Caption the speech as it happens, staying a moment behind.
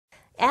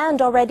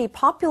And already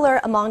popular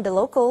among the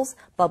locals,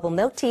 bubble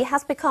milk tea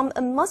has become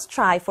a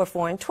must-try for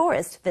foreign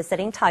tourists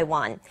visiting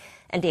Taiwan.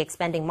 And the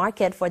expanding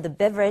market for the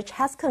beverage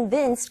has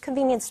convinced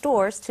convenience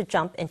stores to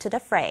jump into the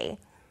fray.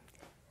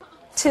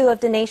 Two of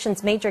the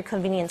nation's major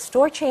convenience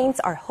store chains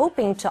are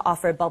hoping to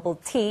offer bubble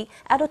tea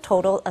at a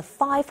total of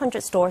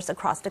 500 stores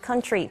across the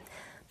country.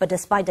 But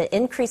despite the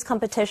increased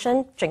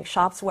competition, drink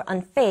shops were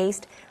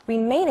unfazed,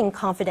 remaining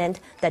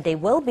confident that they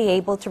will be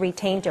able to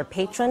retain their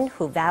patron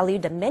who value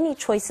the many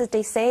choices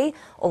they say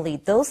only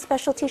those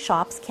specialty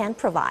shops can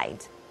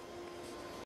provide.